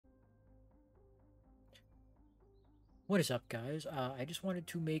What is up, guys? I just wanted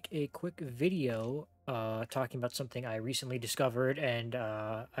to make a quick video talking about something I recently discovered, and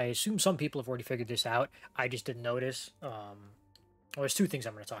I assume some people have already figured this out. I just didn't notice. Well, there's two things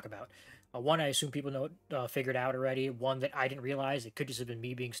I'm going to talk about. One, I assume people figured out already. One that I didn't realize. It could just have been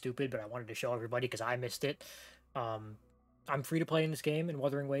me being stupid, but I wanted to show everybody because I missed it. I'm free to play in this game in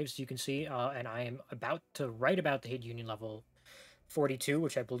Wuthering Waves, as you can see, and I am right about to hit Union level 42,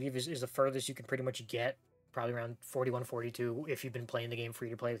 which I believe is the furthest you can pretty much get, probably around 41, 42, if you've been playing the game free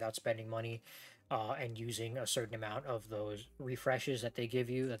to play without spending money and using a certain amount of those refreshes that they give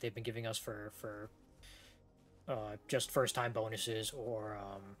you, that they've been giving us for just first time bonuses or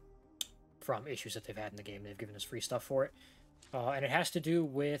from issues that they've had in the game. They've given us free stuff for it. And it has to do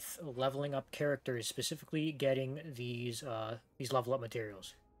with leveling up characters, specifically getting these level up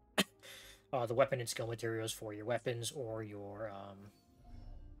materials. The weapon and skill materials for your weapons or your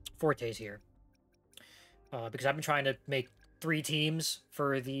fortes here. Because I've been trying to make 3 teams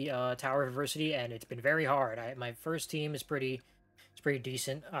for the Tower of Adversity, and it's been very hard. My first team is pretty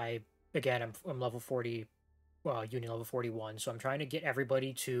decent. I'm level 40, Union level 41, so I'm trying to get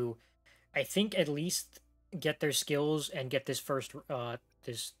everybody to, I think, at least get their skills and get this first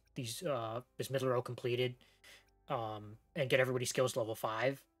this middle row completed, and get everybody's skills to level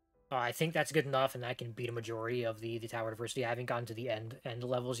 5. I think that's good enough, and I can beat a majority of the Tower of Adversity. I haven't gotten to the end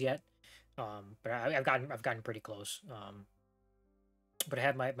levels yet, but I've gotten pretty close. But I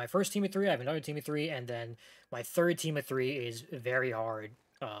have my first team of 3. I have another team of 3, and then my third team of 3 is very hard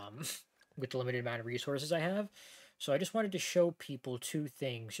with the limited amount of resources I have. So I just wanted to show people 2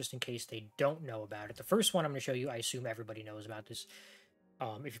 things, just in case they don't know about it. The first one I'm going to show you, I assume everybody knows about this.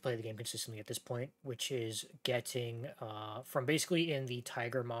 If you play the game consistently at this point, which is getting from basically in the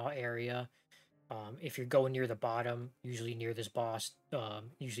Tiger Maw area. If you're going near the bottom, usually near this boss,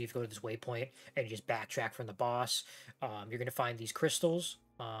 usually if you go to this waypoint and you just backtrack from the boss, you're going to find these crystals.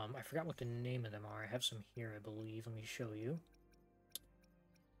 I forgot what the name of them are. I have some here, I believe. Let me show you.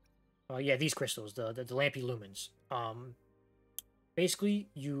 Yeah, these crystals, the Lampy Lumens. Basically,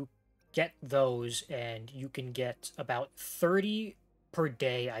 you get those, and you can get about 30 per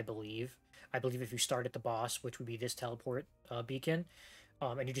day, I believe. I believe if you start at the boss, which would be this teleport beacon,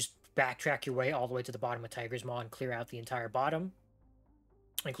 and you just backtrack your way all the way to the bottom of Tiger's Maw and clear out the entire bottom,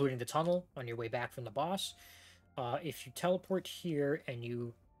 including the tunnel on your way back from the boss. If you teleport here and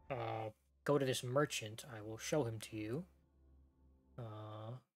you go to this merchant, I will show him to you.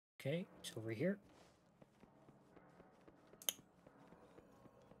 Okay, he's over here.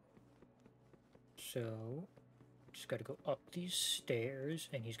 So, just got to go up these stairs,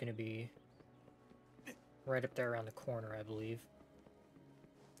 and he's going to be right up there around the corner, I believe.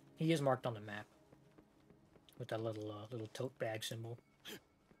 He is marked on the map with that little tote bag symbol.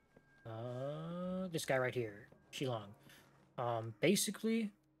 This guy right here, Shilong.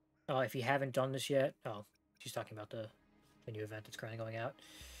 Basically, if you haven't done this yet, she's talking about the new event that's currently going out.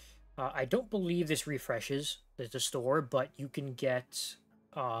 I don't believe this refreshes the store, but you can get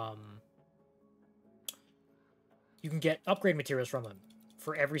upgrade materials from him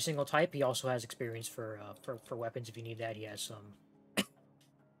for every single type. He also has experience for weapons if you need that. He has some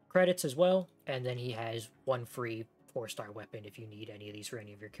credits as well, and then he has 1 free 4-star weapon if you need any of these for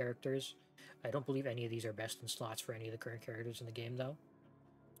any of your characters. I don't believe any of these are best in slots for any of the current characters in the game, though.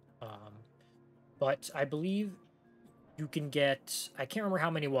 But I believe you can get, I can't remember how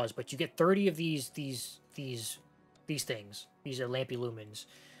many it was, but you get 30 of these things. These are Lampy Lumens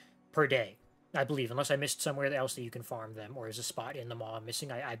per day, I believe, unless I missed somewhere else that you can farm them, or there's a spot in the mall I'm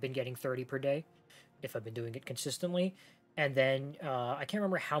missing. I've been getting 30 per day if I've been doing it consistently. And then I can't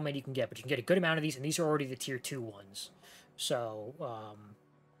remember how many you can get, but you can get a good amount of these, and these are already the tier 2 ones. So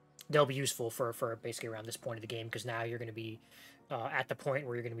they'll be useful for basically around this point of the game, because now you're going to be at the point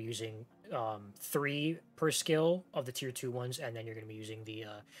where you're going to be using 3 per skill of the tier 2 ones, and then you're going to be using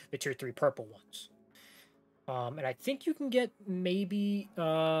the tier 3 purple ones. And I think you can get maybe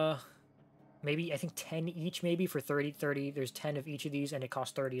I think 10 each, maybe for 30. There's 10 of each of these, and it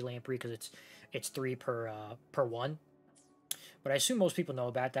costs 30 lamprey because it's 3 per one. But I assume most people know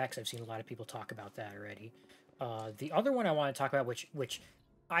about that because I've seen a lot of people talk about that already. The other one I want to talk about, which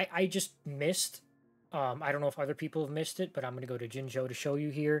I just missed. I don't know if other people have missed it, but I'm going to go to Jinzhou to show you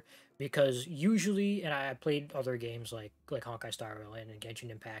here, because usually, and I played other games like Honkai Star Rail and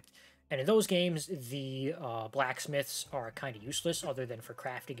Genshin Impact, and in those games, the blacksmiths are kind of useless other than for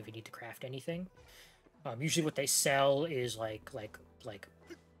crafting if you need to craft anything. Usually what they sell is like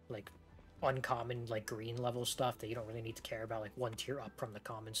uncommon, like green level stuff that you don't really need to care about, like 1 tier up from the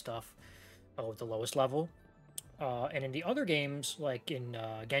common stuff of the lowest level. And in the other games, like in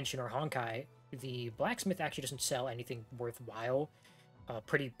Genshin or Honkai, the blacksmith actually doesn't sell anything worthwhile.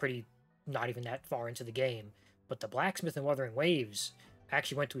 Pretty, not even that far into the game. But the blacksmith in Wuthering Waves, I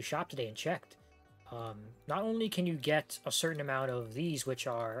actually went to a shop today and checked. Not only can you get a certain amount of these, which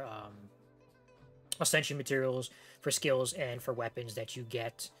are ascension materials for skills and for weapons that you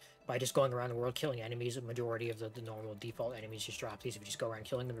get by just going around the world killing enemies. A majority of the normal default enemies just drop these. If you just go around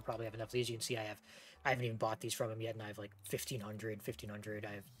killing them, you probably have enough of these. You can see I haven't even bought these from him yet, and I have like 1,500.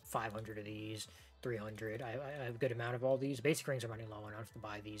 I have 500 of these, 300. I have a good amount of all these. Basic rings are running low, and I don't have to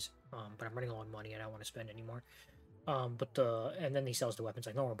buy these. But I'm running low on money, and I don't want to spend anymore. And then he sells the weapons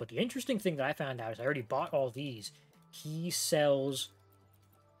like normal. But the interesting thing that I found out is I already bought all these. He sells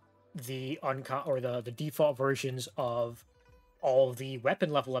the the default versions of all the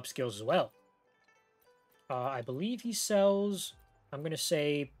weapon level up skills as well. I believe he sells, I'm gonna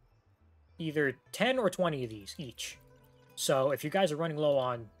say, either 10 or 20 of these each. So if you guys are running low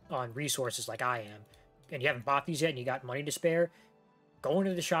on resources like I am, and you haven't bought these yet and you got money to spare, go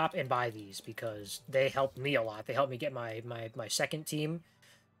into the shop and buy these because they helped me a lot. They helped me get my second team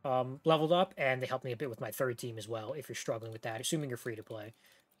leveled up, and they helped me a bit with my third team as well if you're struggling with that, assuming you're free to play.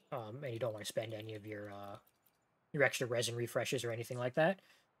 And you don't want to spend any of your extra resin refreshes or anything like that.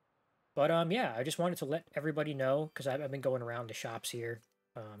 But yeah, I just wanted to let everybody know because I've been going around the shops here,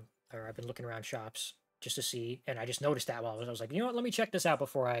 or I've been looking around shops just to see, and I just noticed that while I was like, you know what, let me check this out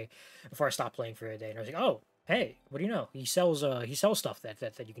before I stop playing for a day. And I was like, oh, hey, what do you know? He sells stuff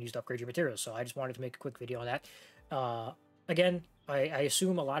that you can use to upgrade your materials. So I just wanted to make a quick video on that. Again, I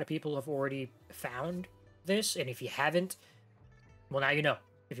assume a lot of people have already found this, and if you haven't, well, now you know.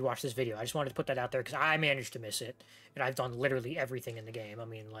 If you watch this video, I just wanted to put that out there because I managed to miss it, and I've done literally everything in the game. I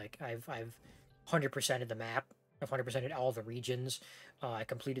mean, like I've 100%ed the map, I've 100%ed all the regions. I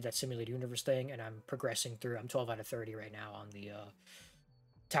completed that simulated universe thing, and I'm progressing through. I'm 12 out of 30 right now on the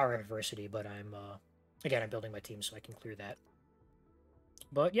Tower of Adversity, but I'm again, I'm building my team so I can clear that.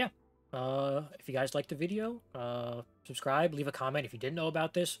 But yeah, if you guys liked the video, subscribe, leave a comment if you didn't know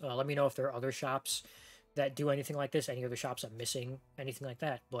about this. Let me know if there are other shops that do anything like this, any other shops I'm missing, anything like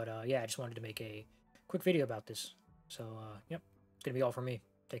that. But yeah, I just wanted to make a quick video about this. So yep, it's gonna be all from me.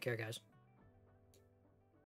 Take care, guys.